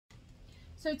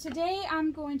So today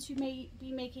I'm going to be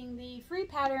making the free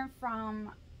pattern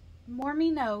from More Me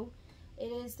Know.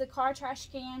 It is the car trash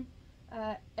can.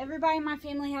 Everybody in my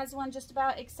family has one just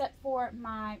about except for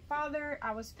my father.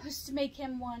 I was supposed to make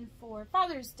him one for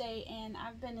Father's Day, and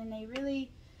I've been in a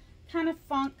really kind of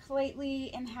funk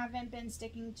lately and haven't been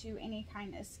sticking to any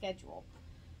kind of schedule.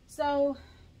 So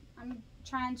I'm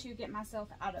trying to get myself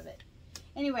out of it.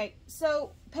 Anyway,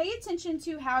 so pay attention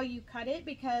to how you cut it,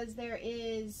 because there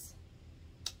is...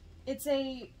 It's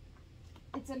a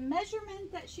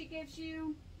measurement that she gives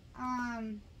you,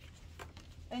 and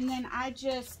then I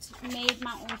just made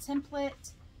my own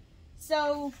template.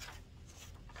 So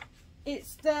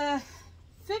it's the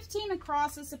 15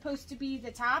 across is supposed to be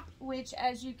the top, which,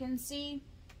 as you can see,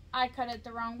 I cut it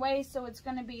the wrong way, so it's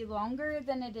going to be longer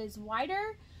than it is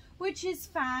wider, which is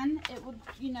fine. It will,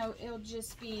 it'll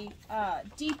just be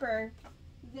deeper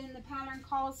than the pattern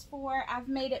calls for. I've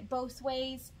made it both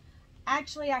ways.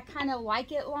 Actually, I kind of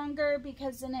like it longer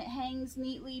because then it hangs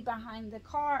neatly behind the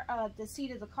car, the seat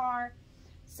of the car.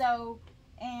 So,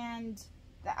 and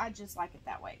I just like it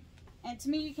that way. And to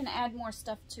me, you can add more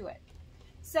stuff to it.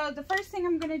 So the first thing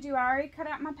I'm going to do, I already cut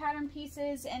out my pattern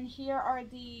pieces, and here are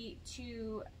the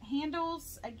two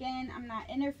handles. Again, I'm not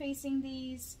interfacing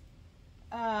these.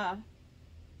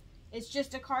 It's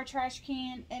just a car trash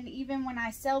can, and even when I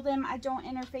sell them, I don't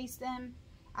interface them.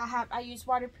 I use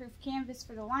waterproof canvas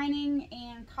for the lining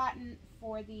and cotton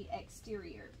for the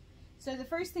exterior. So the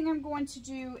first thing I'm going to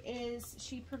do is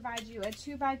she provides you a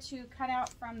 2x2 cutout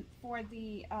for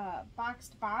the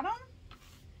boxed bottom.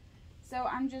 So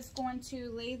I'm just going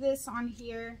to lay this on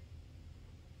here,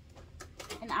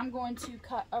 and I'm going to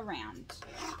cut around.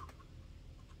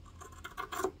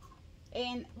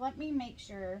 And let me make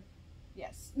sure,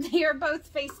 yes, they are both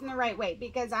facing the right way,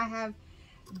 because I have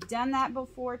done that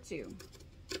before too.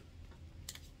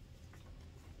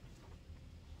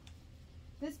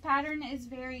 This pattern is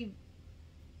very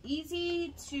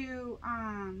easy to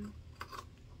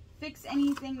fix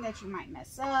anything that you might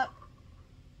mess up.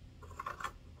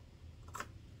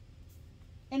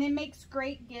 And it makes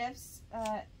great gifts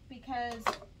because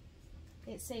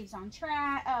it saves on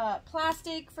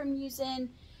plastic from using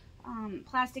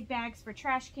plastic bags for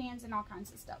trash cans and all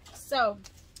kinds of stuff. So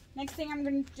next thing I'm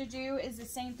going to do is the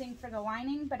same thing for the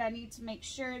lining, but I need to make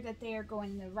sure that they are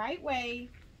going the right way,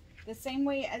 the same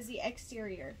way as the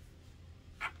exterior.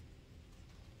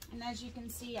 And as you can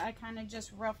see, I kind of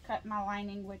just rough cut my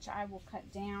lining, which I will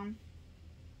cut down.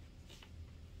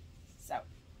 So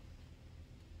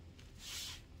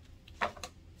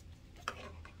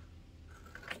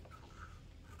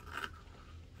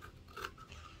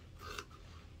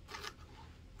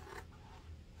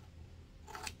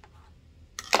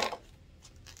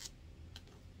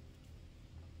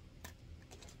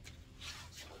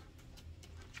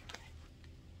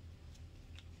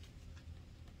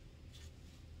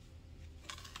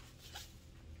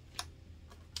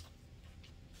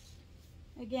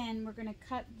again, we're going to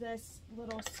cut this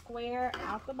little square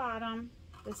out the bottom.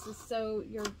 This is so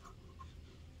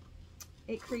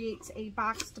it creates a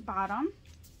boxed bottom.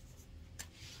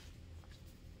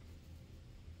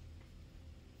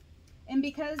 And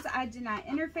because I did not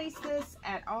interface this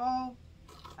at all,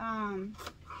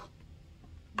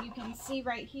 you can see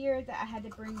right here that I had to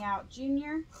bring out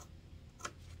Junior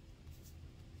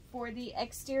for the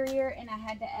exterior, and I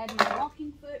had to add my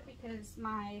walking foot because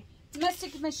my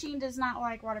domestic machine does not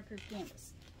like waterproof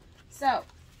canvas. So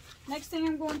next thing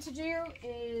I'm going to do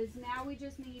is, now we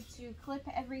just need to clip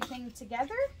everything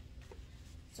together.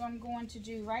 So I'm going to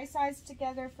do right sides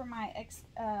together for my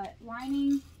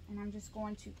lining, and I'm just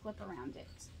going to clip around it.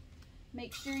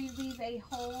 Make sure you leave a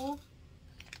hole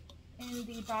in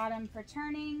the bottom for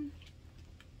turning.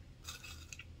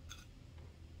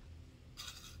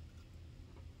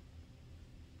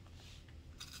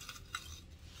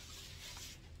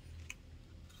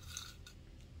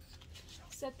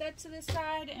 Set that to the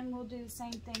side, and we'll do the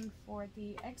same thing for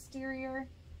the exterior.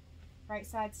 Right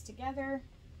sides together.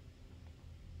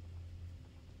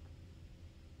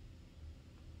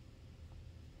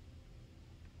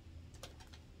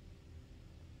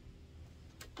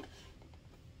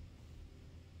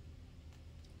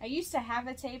 I used to have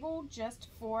a table just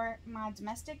for my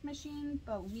domestic machine,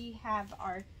 but we have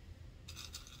our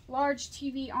large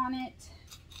TV on it,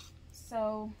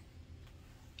 so...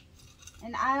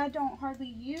 And I don't hardly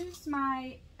use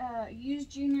my use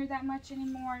Junior that much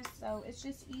anymore, so it's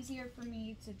just easier for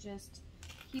me to just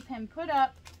keep him put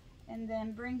up and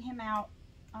then bring him out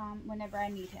whenever I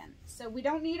need him. So we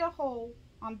don't need a hole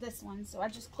on this one, so I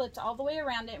just clipped all the way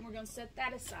around it, and we're going to set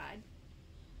that aside.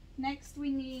 Next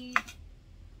we need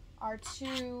our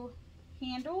two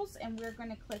handles, and we're going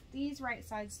to clip these right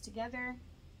sides together.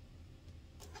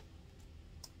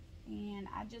 And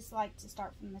I just like to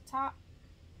start from the top.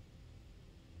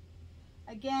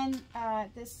 Again,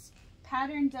 this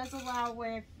pattern does allow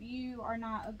where if you are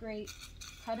not a great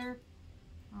cutter,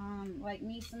 like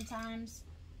me sometimes,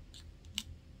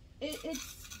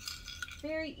 it's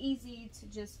very easy to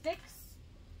just fix.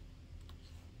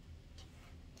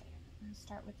 I'm going to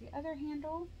start with the other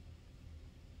handle.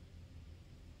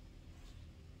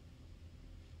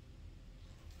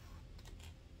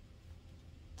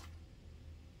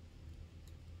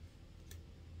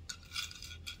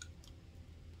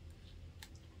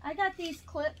 I got these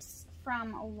clips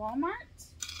from Walmart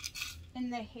in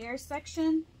the hair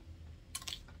section,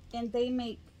 and they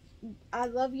make, I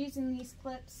love using these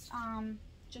clips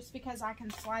just because I can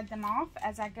slide them off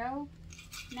as I go.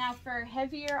 Now for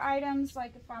heavier items,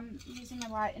 like if I'm using a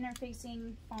lot of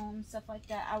interfacing foam, stuff like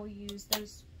that, I will use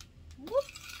those, whoop,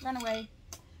 run away.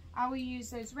 I will use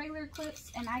those regular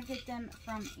clips, and I get them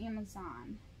from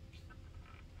Amazon.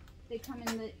 They come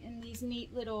in these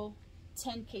neat little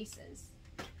tin cases.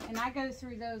 And I go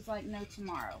through those like no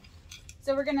tomorrow.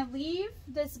 So we're going to leave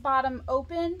this bottom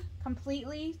open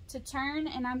completely to turn,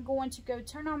 and I'm going to go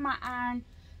turn on my iron.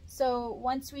 So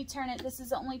once we turn it, this is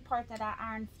the only part that I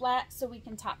iron flat so we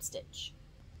can top stitch.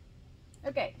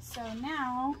 Okay, so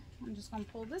now I'm just going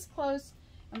to pull this close,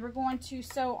 and we're going to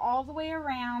sew all the way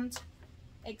around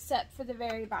except for the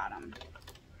very bottom.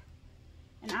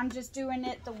 And I'm just doing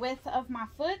it the width of my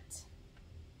foot,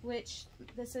 which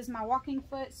this is my walking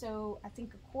foot, so I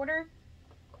think 1/4.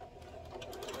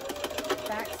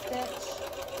 Back stitch.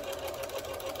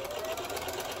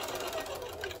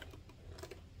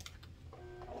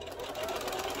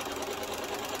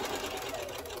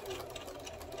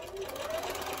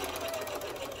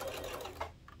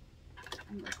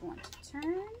 And we're going to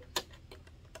turn.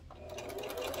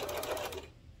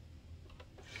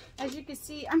 As you can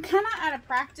see, I'm kind of out of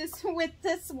practice with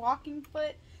this walking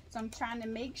foot. So I'm trying to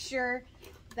make sure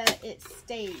that it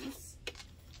stays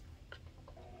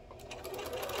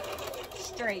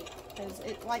straight because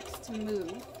it likes to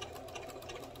move.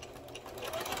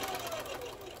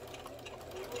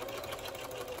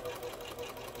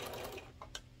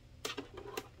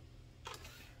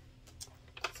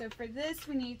 So for this,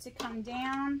 we need to come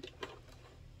down .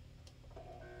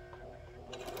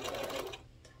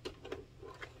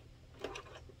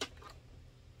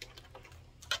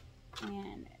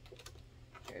 And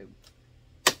go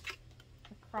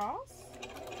across.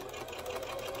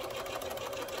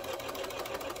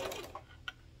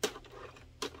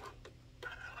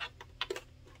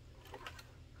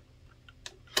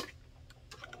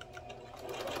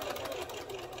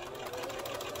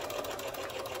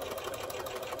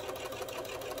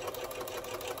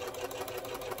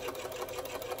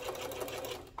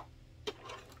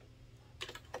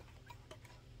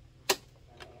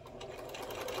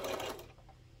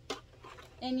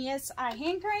 And yes, I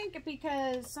hand crank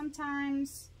because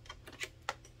sometimes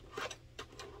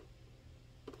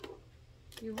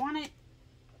you want it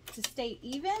to stay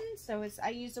even. So I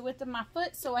use the width of my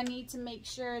foot, so I need to make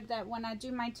sure that when I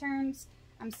do my turns,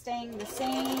 I'm staying the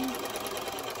same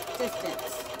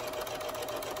distance.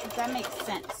 If that makes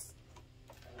sense.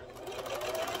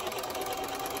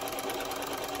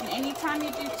 And anytime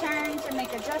you do turns or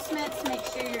make adjustments, make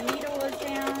sure your needle is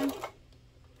down.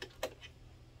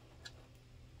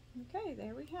 Okay,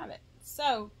 there we have it.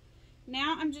 So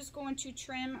now I'm just going to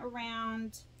trim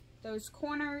around those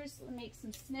corners and make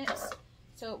some snips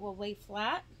so it will lay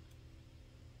flat.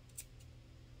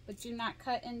 But do not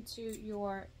cut into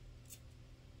your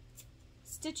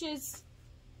stitches.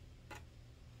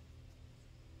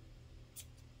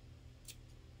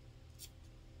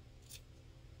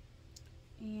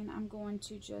 And I'm going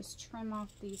to just trim off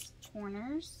these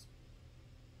corners.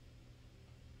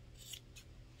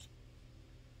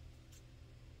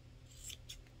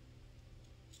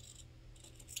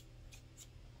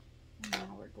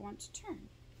 Now we're going to turn.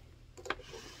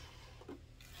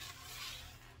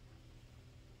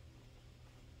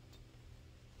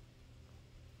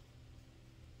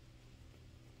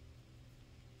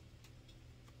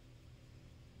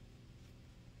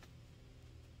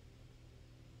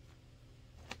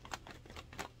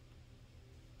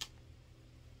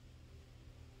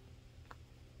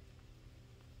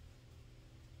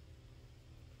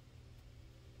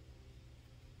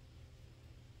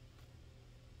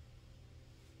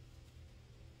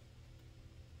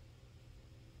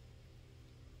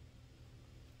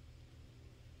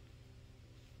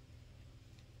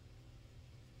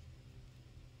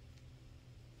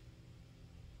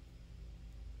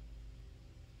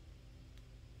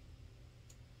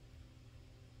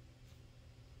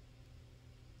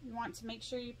 You want to make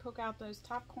sure you poke out those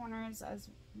top corners as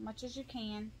much as you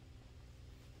can.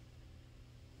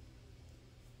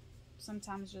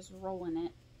 Sometimes just rolling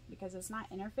it, because it's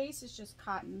not interface, it's just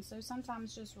cotton, so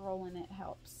sometimes just rolling it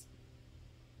helps.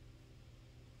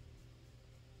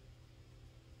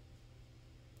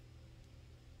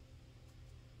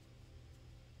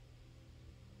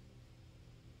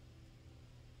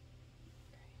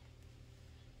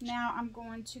 Now I'm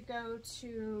going to go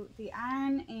to the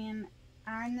iron and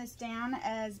iron this down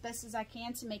as best as I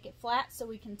can to make it flat so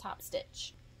we can top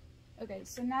stitch. Okay,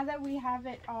 so now that we have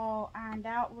it all ironed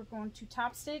out, we're going to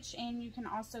top stitch, and you can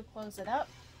also close it up.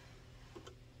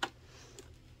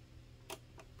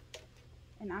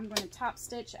 And I'm going to top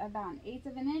stitch about 1/8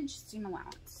 of an inch seam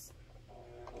allowance.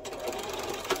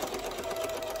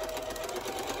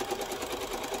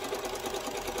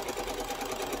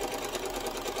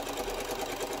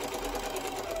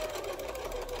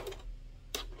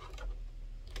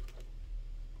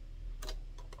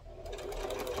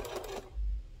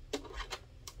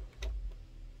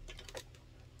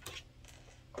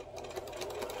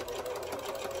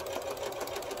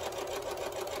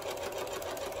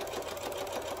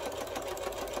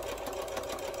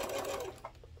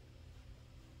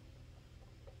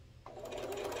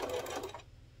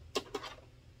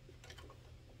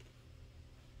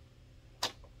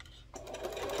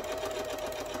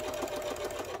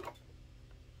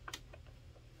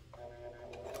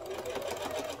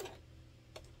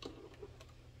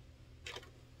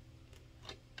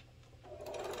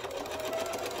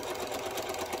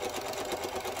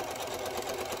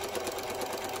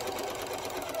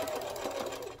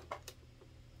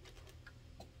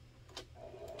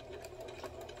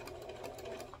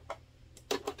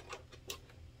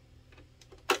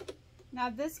 Now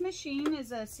this machine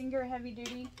is a Singer heavy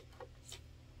duty.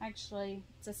 Actually,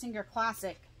 it's a Singer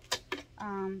Classic.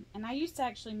 And I used to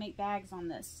actually make bags on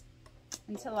this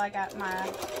until I got my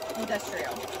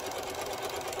industrial.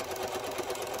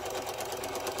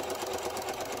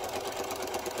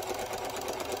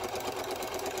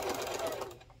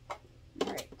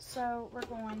 Alright, so we're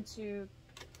going to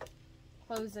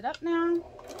close it up now.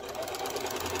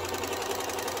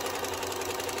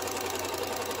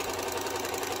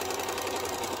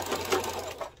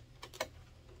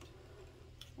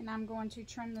 And I'm going to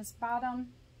trim this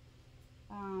bottom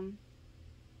to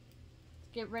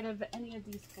get rid of any of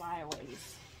these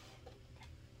flyaways.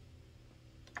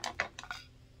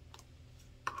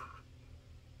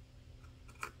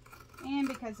 And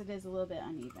because it is a little bit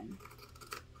uneven.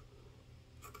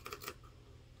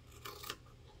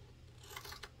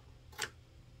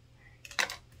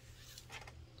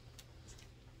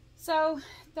 So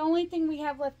the only thing we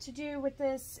have left to do with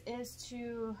this is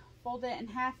to fold it in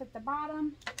half at the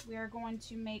bottom. We are going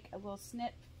to make a little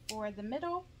snip for the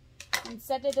middle and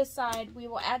set it aside. We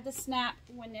will add the snap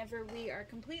whenever we are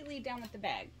completely done with the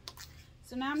bag.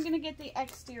 So now I'm going to get the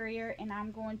exterior and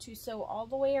I'm going to sew all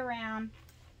the way around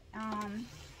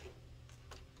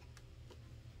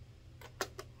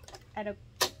at a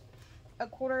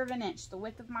 1/4 of an inch, the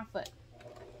width of my foot.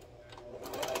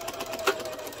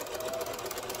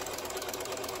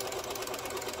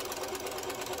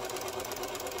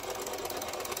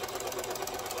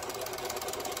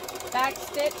 Back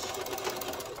stitch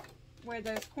where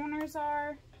those corners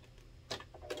are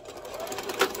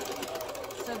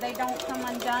so they don't come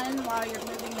undone while you're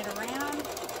moving it around.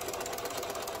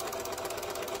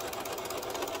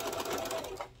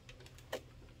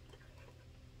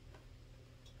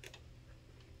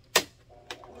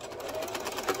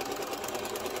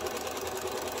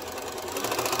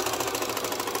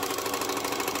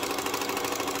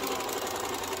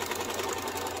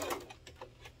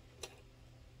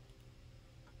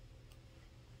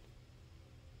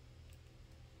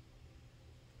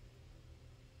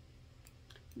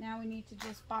 Now we need to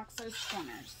just box those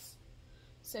corners.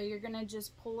 So you're going to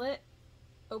just pull it,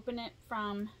 open it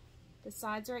from the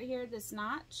sides right here, this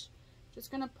notch.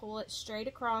 Just going to pull it straight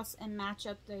across and match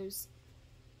up those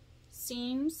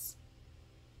seams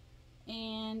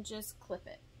and just clip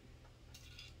it.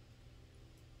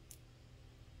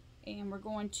 And we're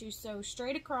going to sew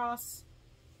straight across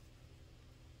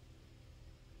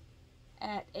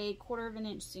at a 1/4 of an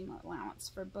inch seam allowance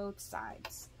for both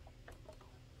sides.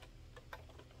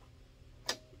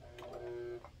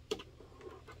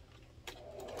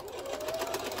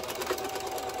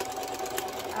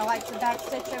 I like to back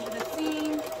stitch over the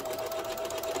seam.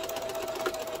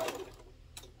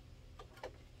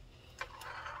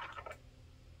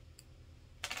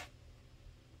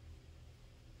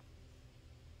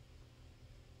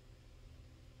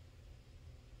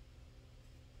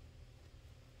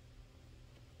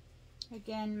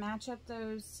 Again, match up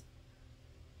those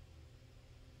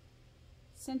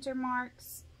center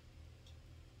marks.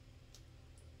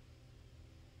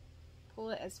 Pull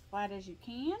it as flat as you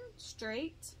can,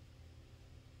 straight.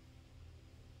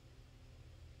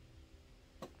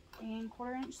 And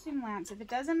 1/4 inch seam allowance. If it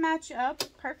doesn't match up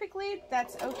perfectly,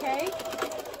 that's okay.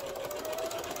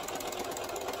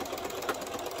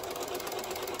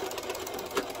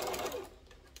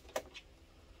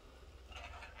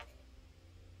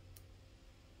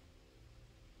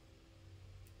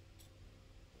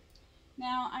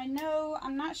 Now I know,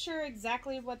 I'm not sure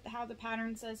exactly how the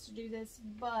pattern says to do this,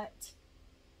 but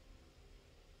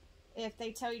if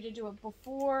they tell you to do it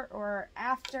before or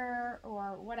after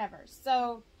or whatever.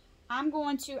 So I'm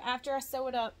going to, after I sew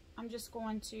it up, I'm just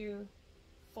going to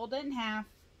fold it in half.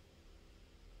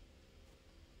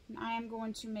 And I am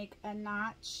going to make a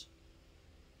notch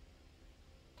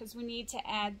because we need to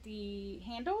add the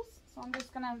handles. So I'm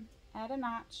just going to add a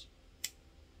notch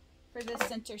for the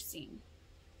center seam.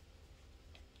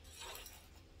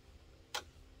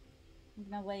 I'm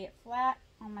going to lay it flat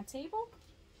on my table.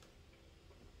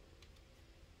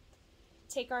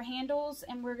 Take our handles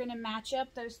and we're going to match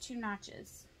up those 2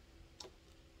 notches.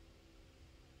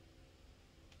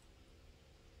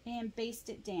 And baste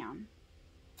it down.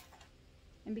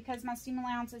 And because my seam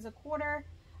allowance is 1/4,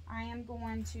 I am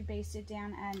going to baste it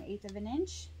down at 1/8 of an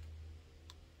inch.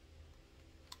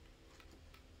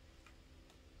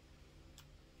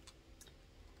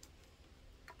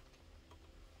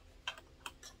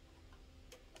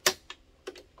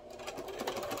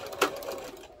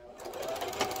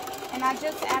 And I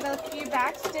just add a few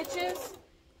back stitches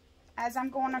as I'm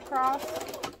going across,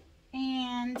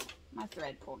 and my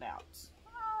thread pulled out.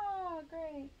 Oh,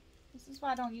 great. This is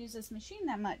why I don't use this machine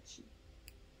that much.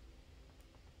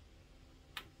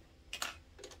 Okay.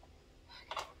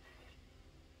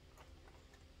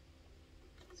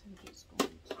 So I'm just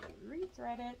going to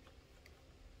rethread it.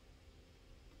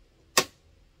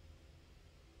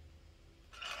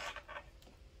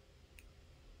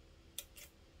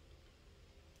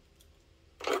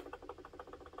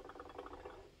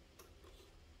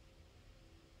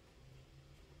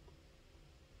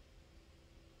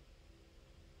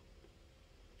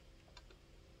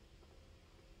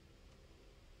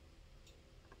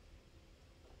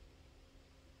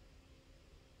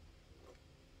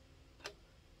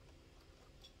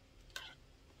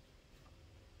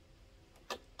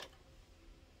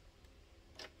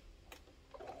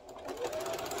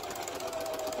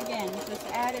 Just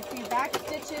add a few back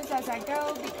stitches as I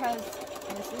go because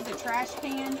this is a trash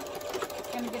can.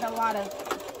 It's going to get a lot of,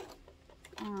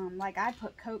 like I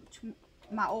put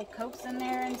my old coats in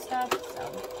there and stuff,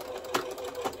 so.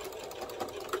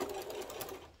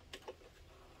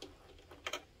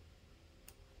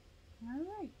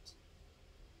 Alright.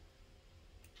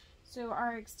 So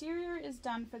our exterior is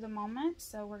done for the moment,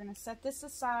 so we're going to set this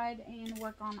aside and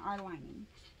work on our lining.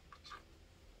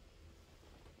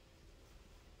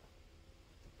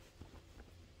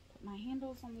 My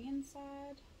handles on the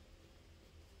inside.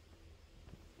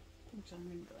 Actually, I'm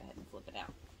going to go ahead and flip it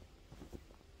out.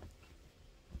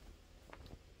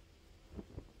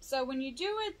 So when you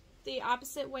do it the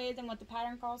opposite way than what the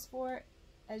pattern calls for,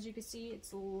 as you can see,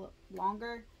 it's a little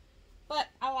longer, but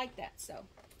I like that, so.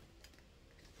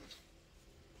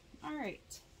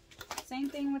 Alright, same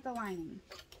thing with the lining.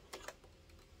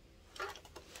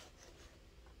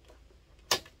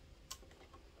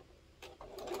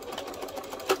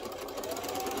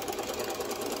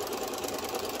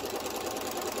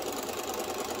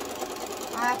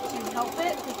 I have to help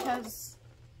it because,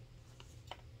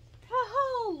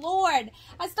 oh Lord,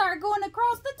 I started going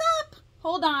across the top.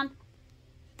 Hold on.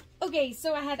 Okay,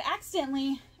 so I had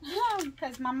accidentally,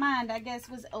 because my mind, I guess,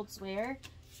 was elsewhere,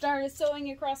 started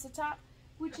sewing across the top,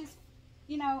 which is,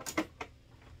 you know,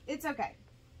 it's okay.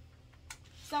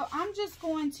 So I'm just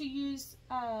going to use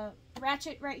a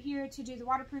ratchet right here to do the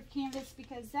waterproof canvas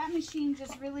because that machine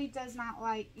just really does not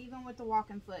like, even with the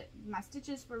walking foot, my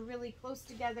stitches were really close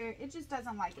together. It just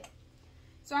doesn't like it.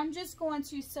 So I'm just going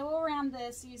to sew around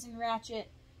this using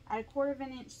ratchet at 1/4 of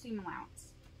an inch seam allowance.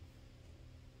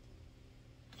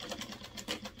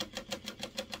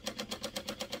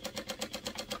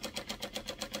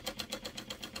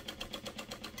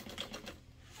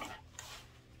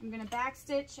 I'm going to back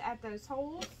stitch at those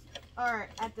holes, or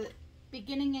at the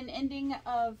beginning and ending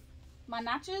of my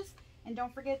notches, and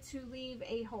don't forget to leave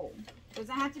a hole.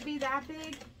 Doesn't have to be that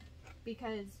big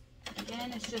because,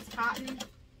 again, it's just cotton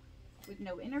with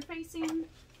no interfacing.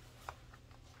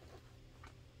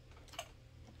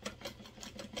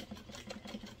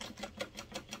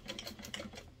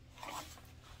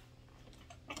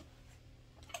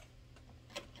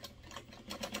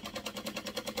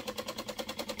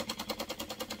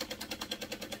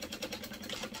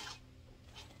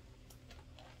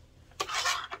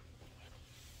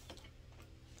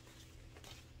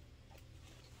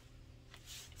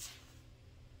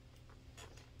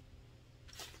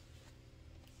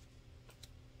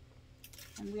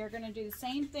 And we are going to do the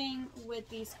same thing with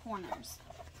these corners.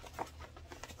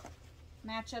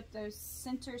 Match up those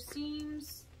center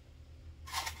seams.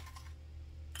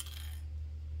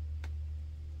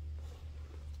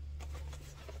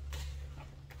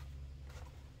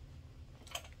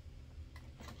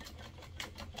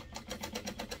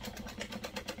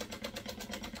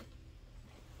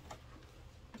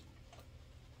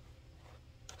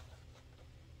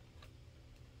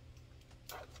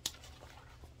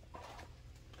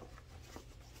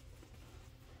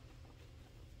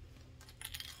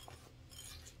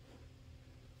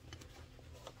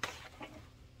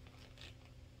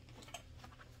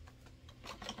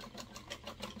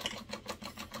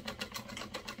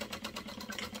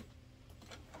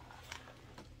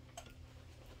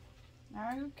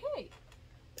 Okay,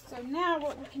 so now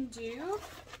what we can do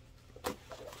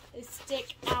is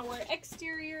stick our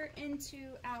exterior into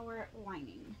our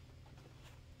lining.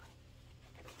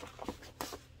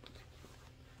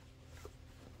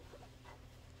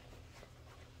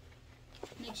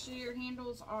 Make sure your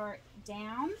handles are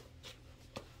down,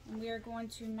 and we are going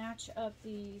to match up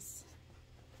these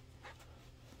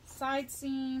side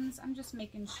seams. I'm just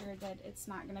making sure that it's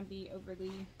not going to be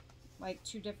overly like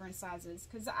two different sizes,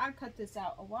 because I cut this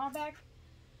out a while back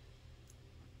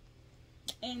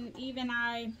and even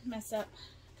I mess up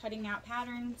cutting out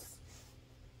patterns.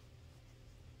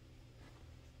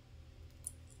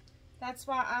 That's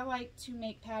why I like to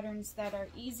make patterns that are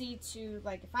easy to,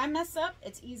 like, if I mess up,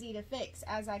 it's easy to fix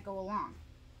as I go along.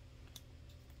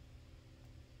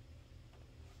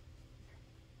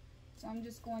 So I'm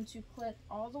just going to clip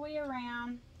all the way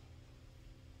around.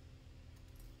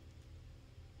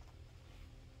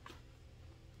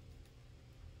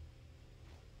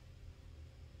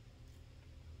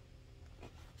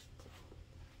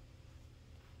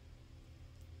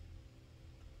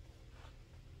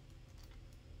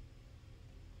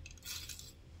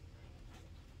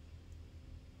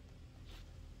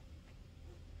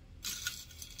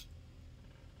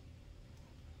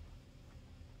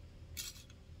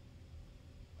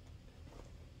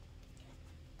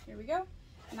 Here we go.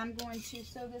 And I'm going to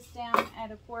sew this down at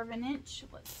 1/4 inch.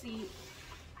 Let's see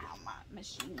how my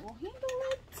machine will handle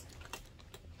it.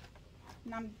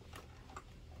 And I'm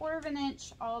 1/4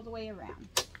 inch all the way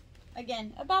around.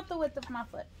 Again, about the width of my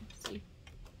foot. Let's see.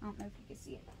 I don't know if you can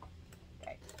see it.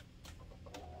 Okay.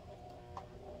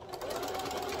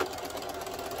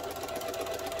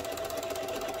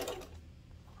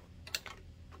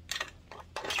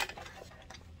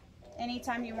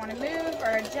 Anytime you want to move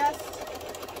or adjust,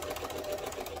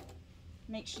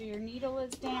 make sure your needle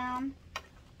is down.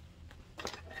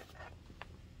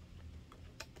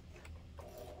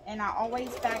 And I always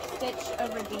back stitch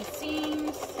over these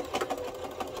seams.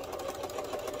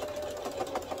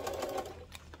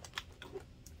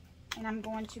 And I'm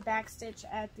going to back stitch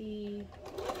at the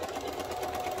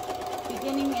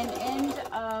beginning and end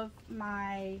of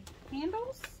my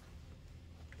handles.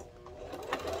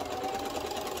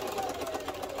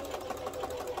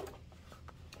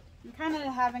 Kind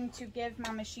of having to give my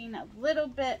machine a little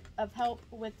bit of help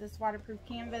with this waterproof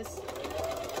canvas,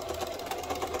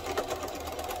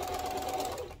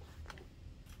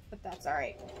 but that's all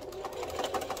right.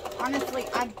 Honestly,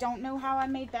 I don't know how I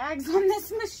made bags on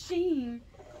this machine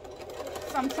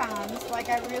sometimes. Like,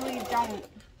 I really don't,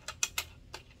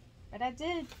 but I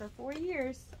did for 4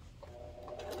 years.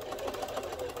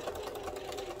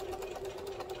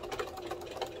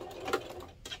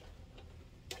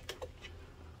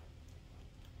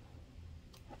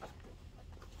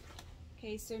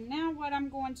 Okay, so now what I'm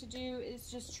going to do is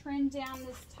just trim down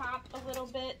this top a little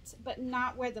bit, but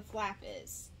not where the flap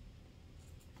is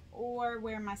or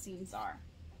where my seams are.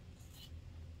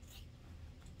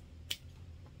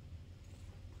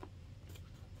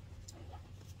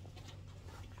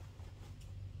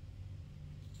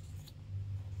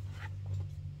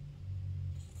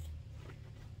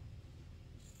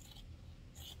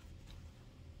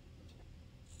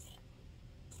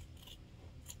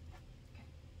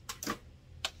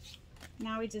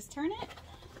 Now we just turn it,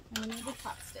 and we need the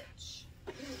top stitch.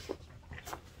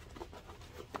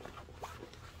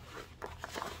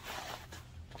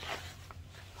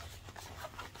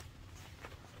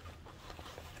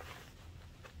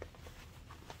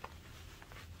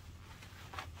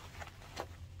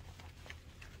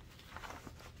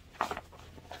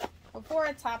 Before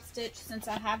I top stitch, since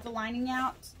I have the lining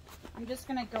out, I'm just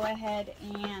going to go ahead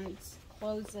and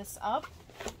close this up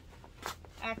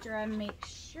after I make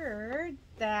sure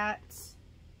that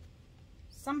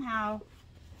somehow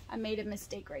I made a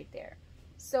mistake right there.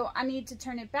 So I need to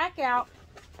turn it back out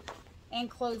and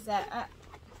close that up.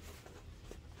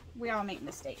 We all make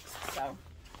mistakes, so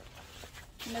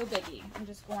no biggie. I'm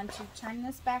just going to turn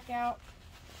this back out.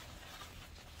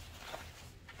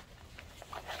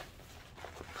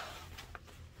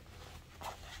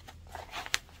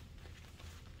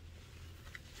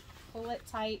 Pull it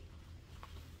tight.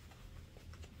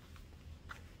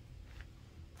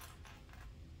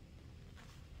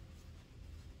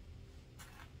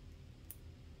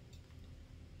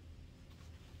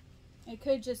 It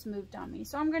could just moved on me.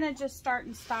 So I'm going to just start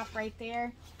and stop right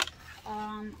there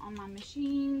on my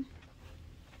machine.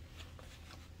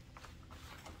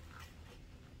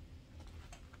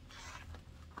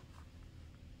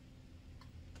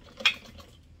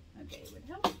 Okay, would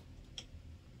help.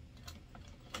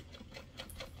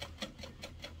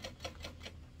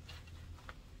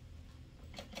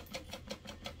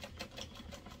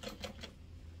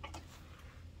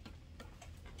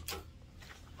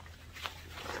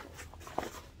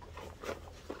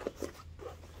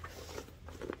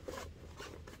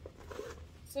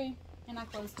 See, and I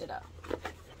closed it up.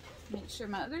 Make sure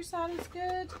my other side is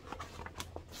good.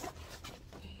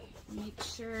 Okay, make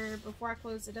sure before I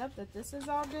close it up that this is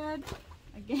all good.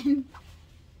 Again,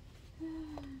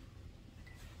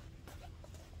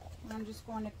 I'm just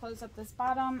going to close up this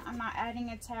bottom. I'm not adding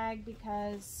a tag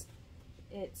because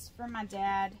it's for my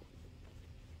dad,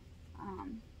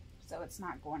 so it's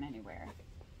not going anywhere.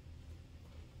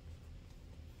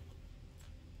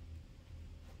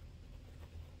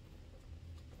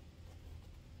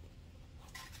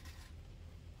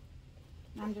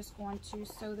 I'm just going to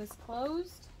sew this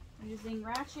closed using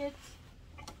ratchets.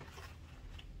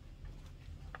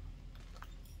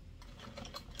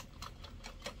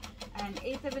 An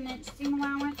 1/8 of an inch seam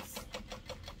allowance.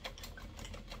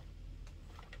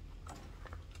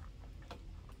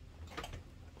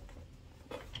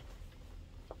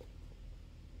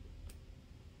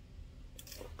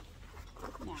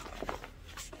 Now,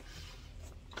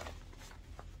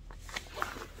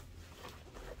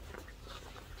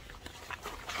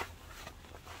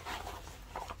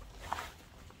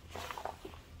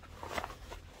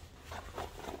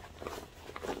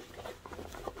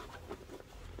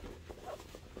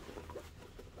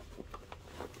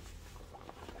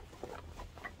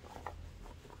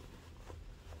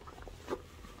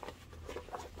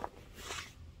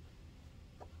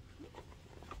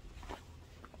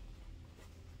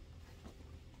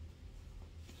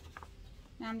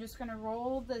 Now I'm just going to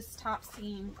roll this top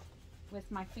seam with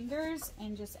my fingers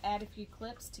and just add a few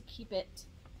clips to keep it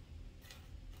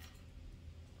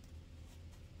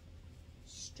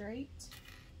straight.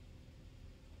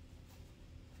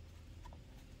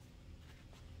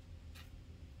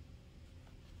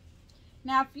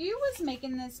 Now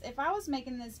if I was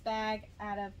making this bag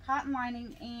out of cotton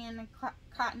lining and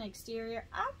cotton exterior,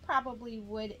 I probably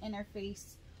would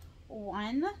interface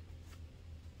one.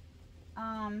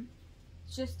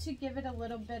 Just to give it a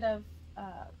little bit of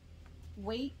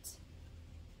weight,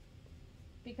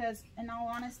 because in all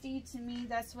honesty, to me,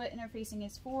 that's what interfacing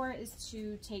is for, is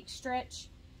to take stretch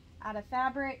out of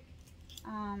fabric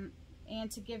and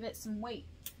to give it some weight,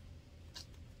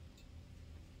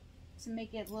 to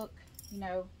make it look, you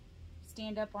know,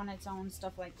 stand up on its own,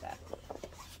 stuff like that.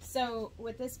 So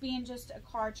with this being just a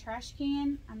car trash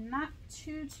can, I'm not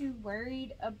too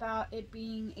worried about it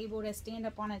being able to stand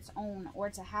up on its own or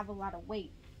to have a lot of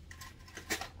weight.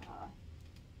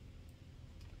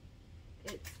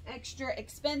 It's extra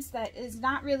expense that is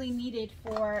not really needed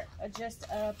for just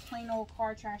a plain old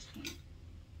car trash can.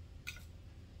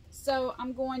 So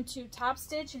I'm going to top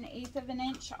stitch an 1/8 of an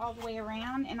inch all the way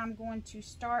around, and I'm going to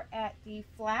start at the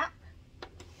flap.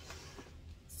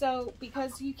 So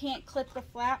because you can't clip the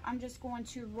flap, I'm just going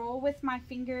to roll with my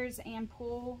fingers and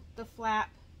pull the flap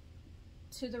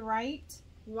to the right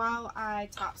while I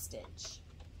top stitch.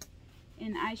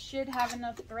 And I should have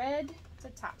enough thread to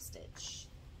top stitch,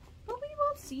 but we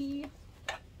will see.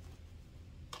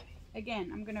 Again,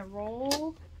 I'm going to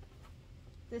roll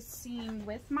this seam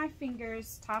with my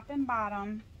fingers, top and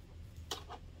bottom,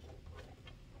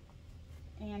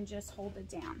 and just hold it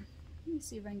down. Let me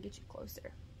see if I can get you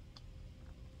closer.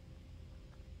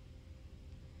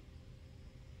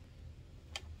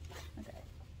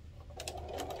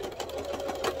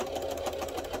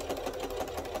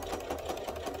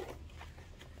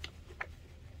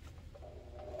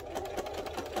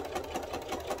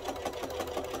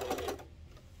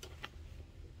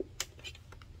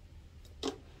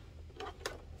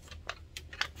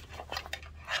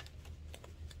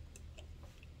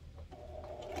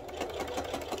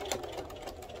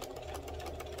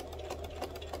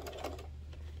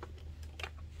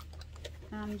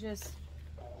 I'm just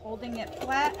holding it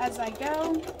flat as I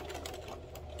go.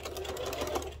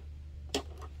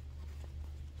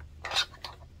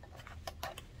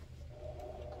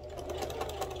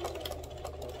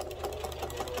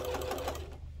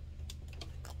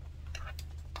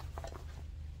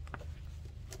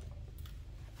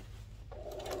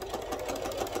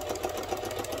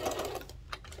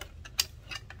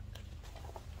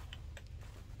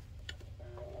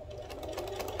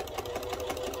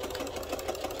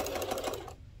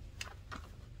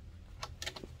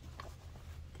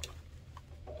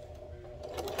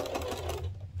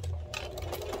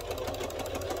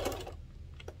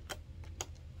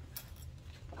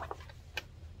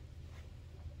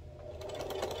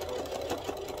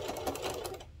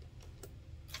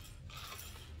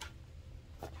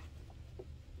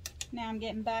 Now I'm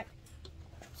getting back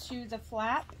to the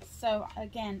flap. So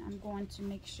again, I'm going to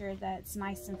make sure that it's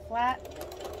nice and flat.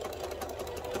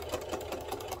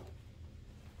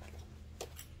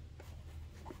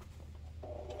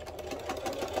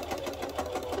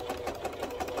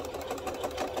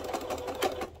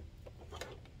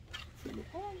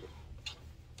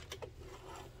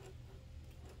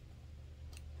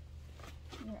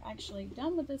 We're actually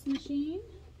done with this machine.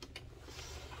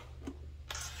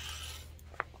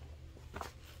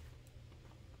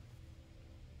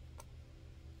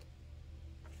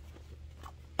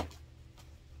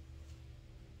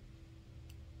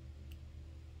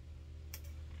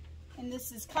 And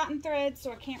this is cotton thread,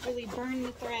 so it can't really burn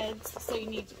the threads, so you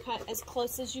need to cut as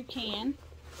close as you can.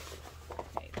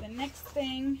 Okay, the next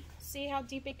thing, see how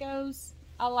deep it goes?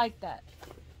 I like that.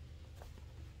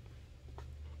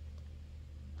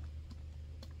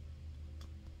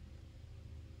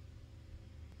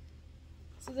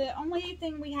 So the only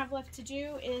thing we have left to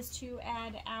do is to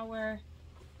add our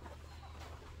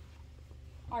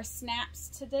snaps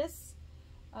to this.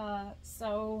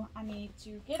 So I need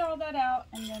to get all that out,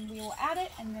 and then we will add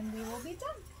it, and then we will be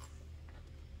done.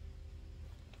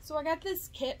 So I got this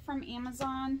kit from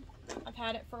Amazon. I've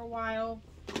had it for a while.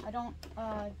 I don't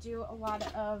do a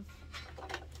lot of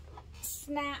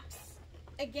snaps.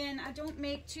 Again, I don't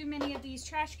make too many of these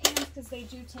trash cans because they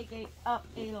do take up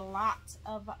a lot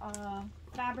of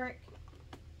fabric.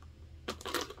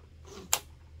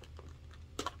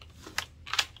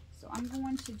 So I'm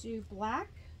going to do black.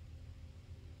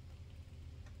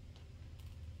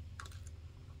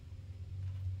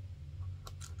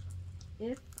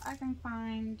 If I can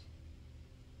find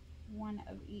one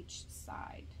of each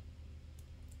side.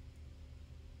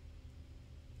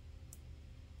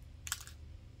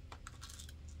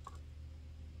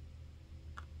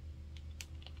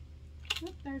 Oh,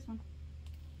 there's one.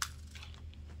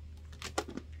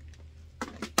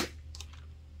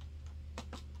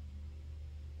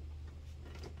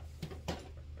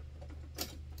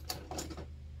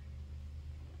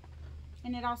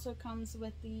 And it also comes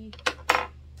with the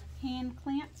hand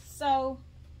clamps. So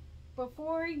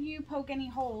before you poke any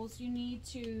holes, you need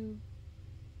to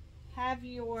have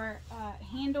your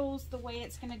handles the way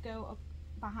it's going to go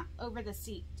behind, over the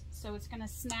seat. So it's going to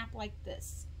snap like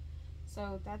this.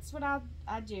 So that's what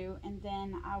I do, and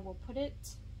then I will put it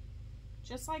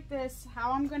just like this,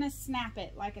 how I'm going to snap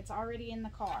it, like it's already in the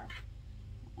car.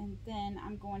 And then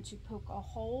I'm going to poke a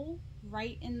hole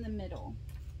right in the middle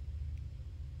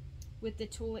with the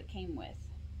tool it came with.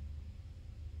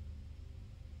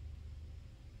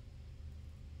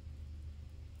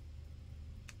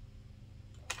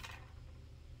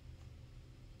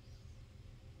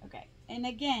 Okay, and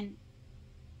again,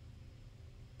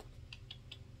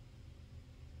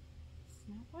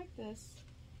 snap like this.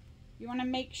 You want to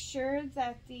make sure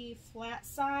that the flat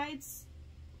sides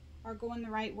are going the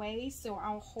right way, so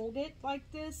I'll hold it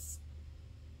like this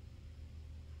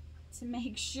to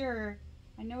make sure.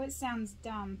 I know it sounds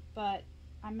dumb, but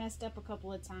I messed up a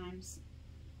couple of times.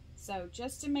 So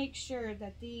just to make sure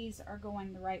that these are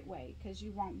going the right way, because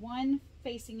you want one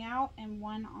facing out and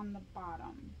one on the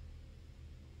bottom.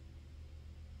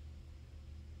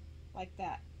 Like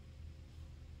that.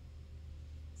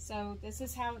 So this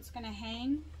is how it's going to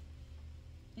hang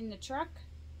in the truck.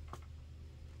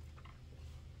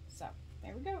 So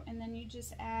there we go. And then you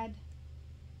just add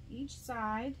each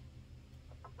side.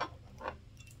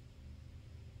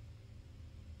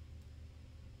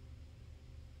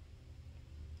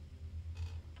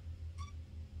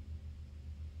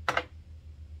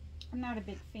 I'm not a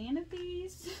big fan of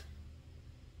these.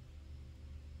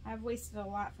 I've wasted a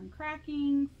lot from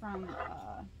cracking, from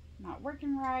not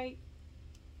working right.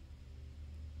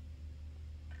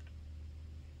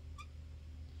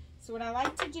 So what I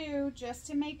like to do, just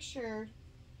to make sure,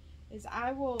 is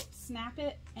I will snap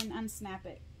it and unsnap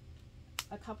it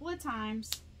a couple of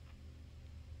times,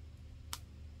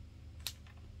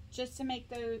 just to make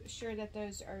sure that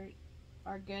those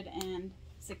are good and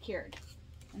secured.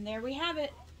 And there we have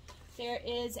it. There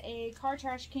is a car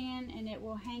trash can, and it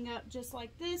will hang up just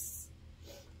like this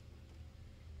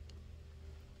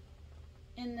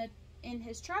in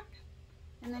his truck,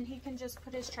 and then he can just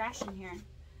put his trash in here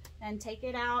and take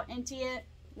it out, empty it,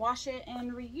 wash it,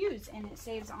 and reuse. And it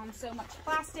saves on so much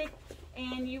plastic,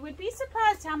 and you would be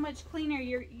surprised how much cleaner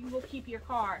you will keep your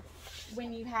car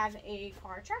when you have a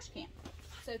car trash can.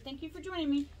 So thank you for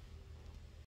joining me.